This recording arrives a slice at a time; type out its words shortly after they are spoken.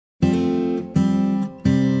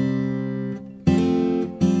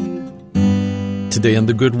Today on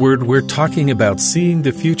The Good Word, we're talking about seeing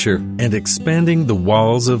the future and expanding the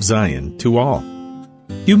walls of Zion to all.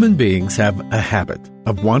 Human beings have a habit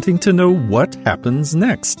of wanting to know what happens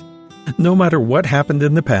next. No matter what happened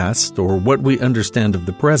in the past or what we understand of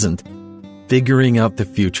the present, figuring out the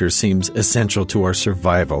future seems essential to our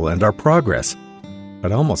survival and our progress.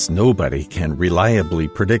 But almost nobody can reliably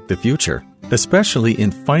predict the future, especially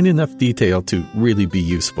in fine enough detail to really be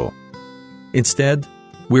useful. Instead,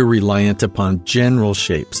 we're reliant upon general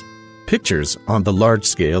shapes, pictures on the large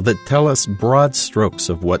scale that tell us broad strokes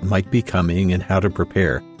of what might be coming and how to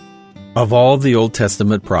prepare. Of all the Old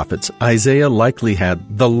Testament prophets, Isaiah likely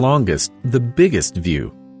had the longest, the biggest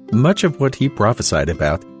view. Much of what he prophesied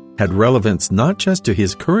about had relevance not just to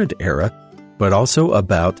his current era, but also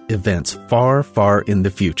about events far, far in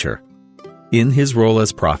the future. In his role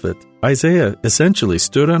as prophet, Isaiah essentially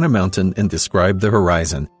stood on a mountain and described the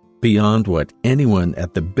horizon, beyond what anyone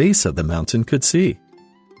at the base of the mountain could see.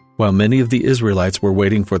 While many of the Israelites were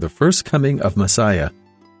waiting for the first coming of Messiah,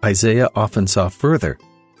 Isaiah often saw further,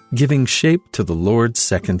 giving shape to the Lord's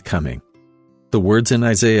second coming. The words in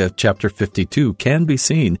Isaiah chapter 52 can be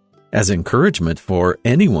seen as encouragement for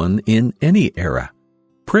anyone in any era,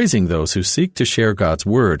 praising those who seek to share God's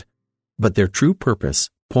word, but their true purpose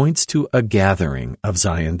points to a gathering of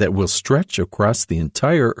Zion that will stretch across the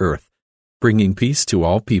entire earth, bringing peace to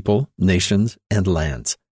all people, nations, and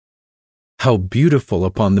lands. How beautiful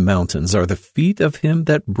upon the mountains are the feet of him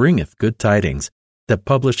that bringeth good tidings, that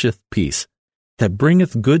publisheth peace, that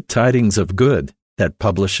bringeth good tidings of good, that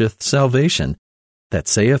publisheth salvation, that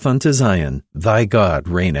saith unto Zion, Thy God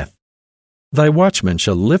reigneth. Thy watchmen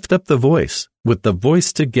shall lift up the voice, with the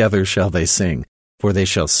voice together shall they sing, for they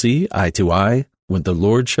shall see eye to eye, when the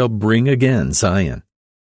Lord shall bring again Zion.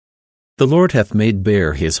 The Lord hath made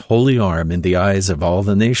bare his holy arm in the eyes of all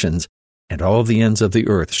the nations, and all the ends of the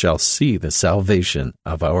earth shall see the salvation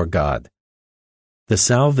of our God. The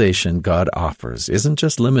salvation God offers isn't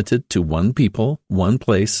just limited to one people, one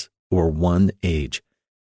place, or one age.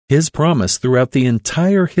 His promise throughout the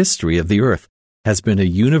entire history of the earth has been a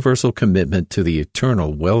universal commitment to the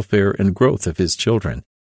eternal welfare and growth of his children.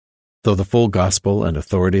 Though the full gospel and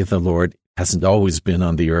authority of the Lord hasn't always been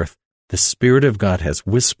on the earth, the Spirit of God has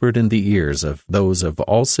whispered in the ears of those of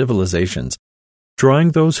all civilizations,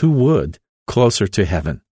 drawing those who would closer to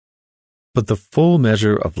heaven. But the full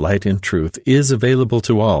measure of light and truth is available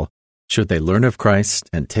to all, should they learn of Christ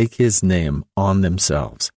and take his name on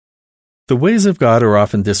themselves. The ways of God are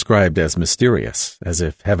often described as mysterious, as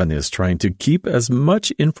if heaven is trying to keep as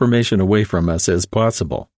much information away from us as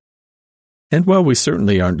possible. And while we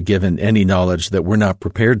certainly aren't given any knowledge that we're not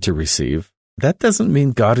prepared to receive, that doesn't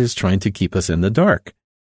mean God is trying to keep us in the dark.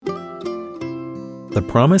 The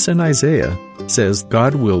promise in Isaiah says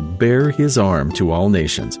God will bare his arm to all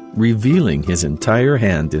nations, revealing his entire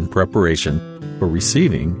hand in preparation for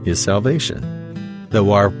receiving his salvation.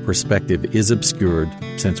 Though our perspective is obscured,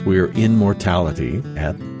 since we're in mortality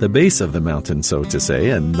at the base of the mountain, so to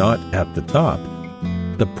say, and not at the top,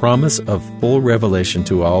 the promise of full revelation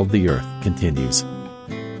to all the earth continues.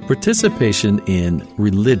 Participation in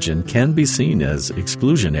religion can be seen as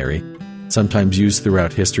exclusionary, sometimes used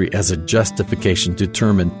throughout history as a justification to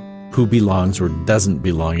determine who belongs or doesn't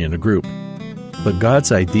belong in a group. But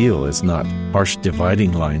God's ideal is not harsh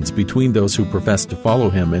dividing lines between those who profess to follow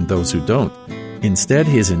him and those who don't. Instead,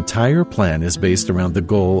 his entire plan is based around the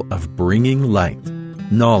goal of bringing light,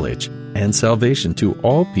 knowledge, and salvation to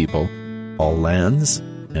all people, all lands,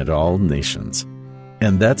 and all nations.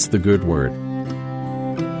 And that's the good word.